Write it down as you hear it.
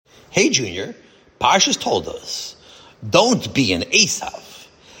Hey, Junior, Parshas told us, don't be an Esav.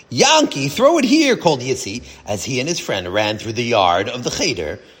 Yankee, throw it here, called Yitzi, as he and his friend ran through the yard of the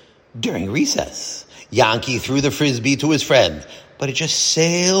cheder during recess. Yankee threw the frisbee to his friend, but it just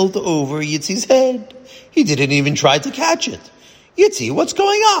sailed over Yitzi's head. He didn't even try to catch it. Yitzi, what's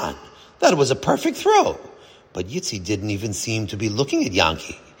going on? That was a perfect throw. But Yitzi didn't even seem to be looking at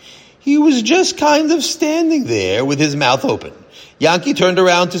Yankee. He was just kind of standing there with his mouth open. Yankee turned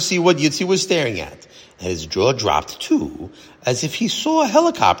around to see what Yitzi was staring at, and his jaw dropped too, as if he saw a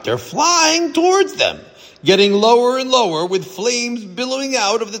helicopter flying towards them, getting lower and lower with flames billowing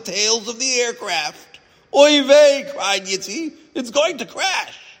out of the tails of the aircraft. Oy vey, cried Yitzi, it's going to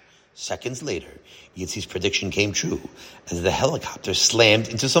crash. Seconds later, Yitzi's prediction came true as the helicopter slammed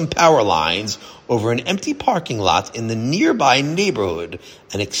into some power lines over an empty parking lot in the nearby neighborhood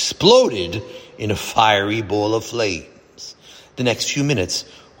and exploded in a fiery ball of flames. The next few minutes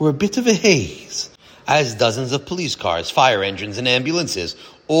were a bit of a haze, as dozens of police cars, fire engines, and ambulances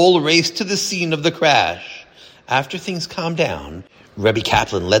all raced to the scene of the crash. After things calmed down, Rebbe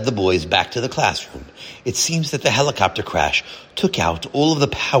Kaplan led the boys back to the classroom. It seems that the helicopter crash took out all of the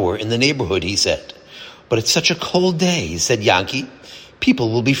power in the neighborhood, he said. But it's such a cold day, said Yankee.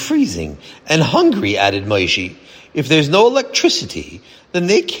 People will be freezing and hungry, added Moshe. If there's no electricity, then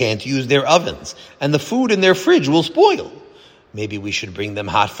they can't use their ovens, and the food in their fridge will spoil. Maybe we should bring them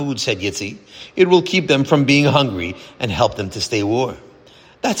hot food, said Yitzi. It will keep them from being hungry and help them to stay warm.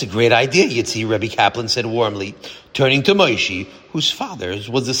 That's a great idea, Yitzi, Rebbe Kaplan said warmly, turning to Moshe, whose father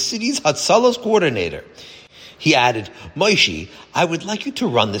was the city's Hatzalas coordinator. He added, Moshe, I would like you to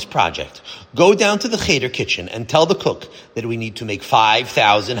run this project. Go down to the cheder kitchen and tell the cook that we need to make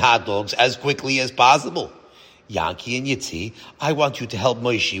 5,000 hot dogs as quickly as possible. Yankee and Yitzi, I want you to help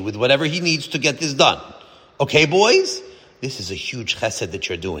Moshe with whatever he needs to get this done. Okay, boys? This is a huge chesed that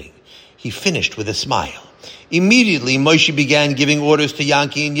you're doing. He finished with a smile. Immediately, Moshe began giving orders to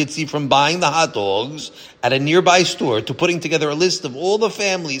Yankee and Yitzi, from buying the hot dogs at a nearby store to putting together a list of all the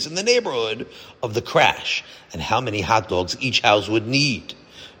families in the neighborhood of the crash and how many hot dogs each house would need.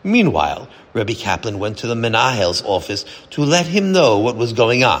 Meanwhile, Rebbe Kaplan went to the Menahel's office to let him know what was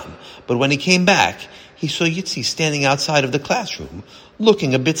going on. But when he came back, he saw Yitzi standing outside of the classroom,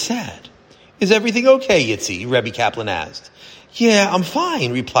 looking a bit sad. Is everything okay, Yitzi? Rebbe Kaplan asked. Yeah, I'm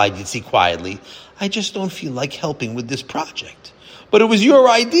fine, replied Yitzi quietly. I just don't feel like helping with this project. But it was your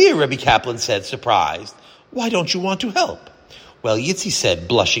idea, Rebbe Kaplan said, surprised. Why don't you want to help? Well, Yitzi said,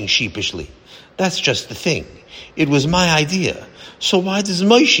 blushing sheepishly, that's just the thing. It was my idea. So why does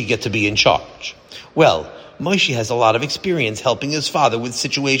Moshe get to be in charge? Well, Moshe has a lot of experience helping his father with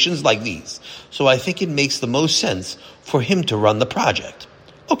situations like these. So I think it makes the most sense for him to run the project.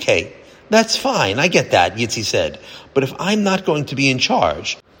 Okay, that's fine. I get that, Yitzi said. But if I'm not going to be in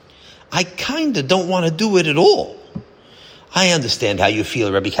charge, I kinda don't want to do it at all. I understand how you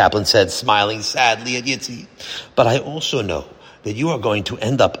feel, Rebbe Kaplan said, smiling sadly at Yitzi. But I also know that you are going to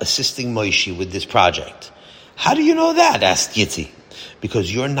end up assisting Moshe with this project. How do you know that? Asked Yitzi.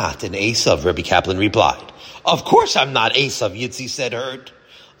 Because you're not an Esav, Rebbe Kaplan replied. Of course I'm not Esav, Yitzi said, hurt.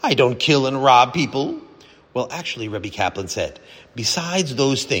 I don't kill and rob people. Well, actually, Rebbe Kaplan said, besides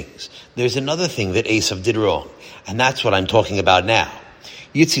those things, there's another thing that Esav did wrong, and that's what I'm talking about now.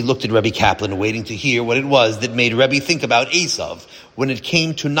 Yitzi looked at Rebbe Kaplan, waiting to hear what it was that made Rebbe think about Esav when it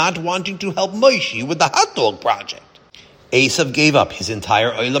came to not wanting to help Moshe with the hot dog project. Esav gave up his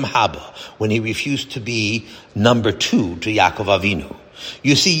entire Olam Haba when he refused to be number 2 to Yaakov Avinu.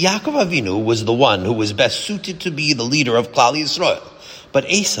 You see, Yaakov Avinu was the one who was best suited to be the leader of Klal Yisrael. But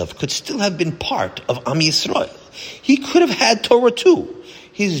Esav could still have been part of Am Yisrael. He could have had Torah too.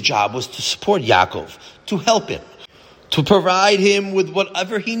 His job was to support Yaakov, to help him, to provide him with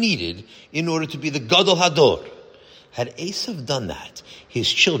whatever he needed in order to be the Gadol Hador. Had Esav done that,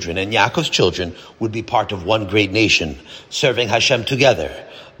 his children and Yaakov's children would be part of one great nation, serving Hashem together.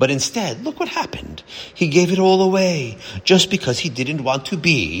 But instead, look what happened. He gave it all away, just because he didn't want to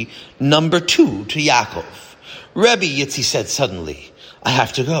be number 2 to Yaakov. Rebbe, Yitzi said suddenly, I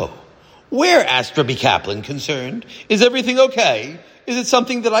have to go. Where? Asked Rebbe Kaplan, concerned. Is everything okay? Is it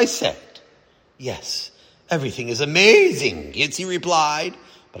something that I said? Yes, everything is amazing, Yitzi replied.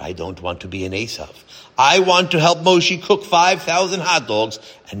 But I don't want to be an Esav. I want to help Moshe cook 5,000 hot dogs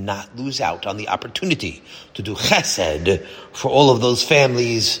and not lose out on the opportunity to do chesed for all of those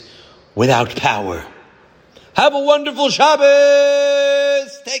families without power. Have a wonderful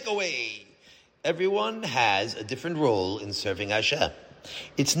Shabbos! Takeaway. Everyone has a different role in serving Hashem.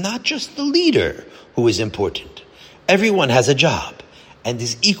 It's not just the leader who is important. Everyone has a job and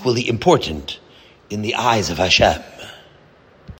is equally important in the eyes of Hashem.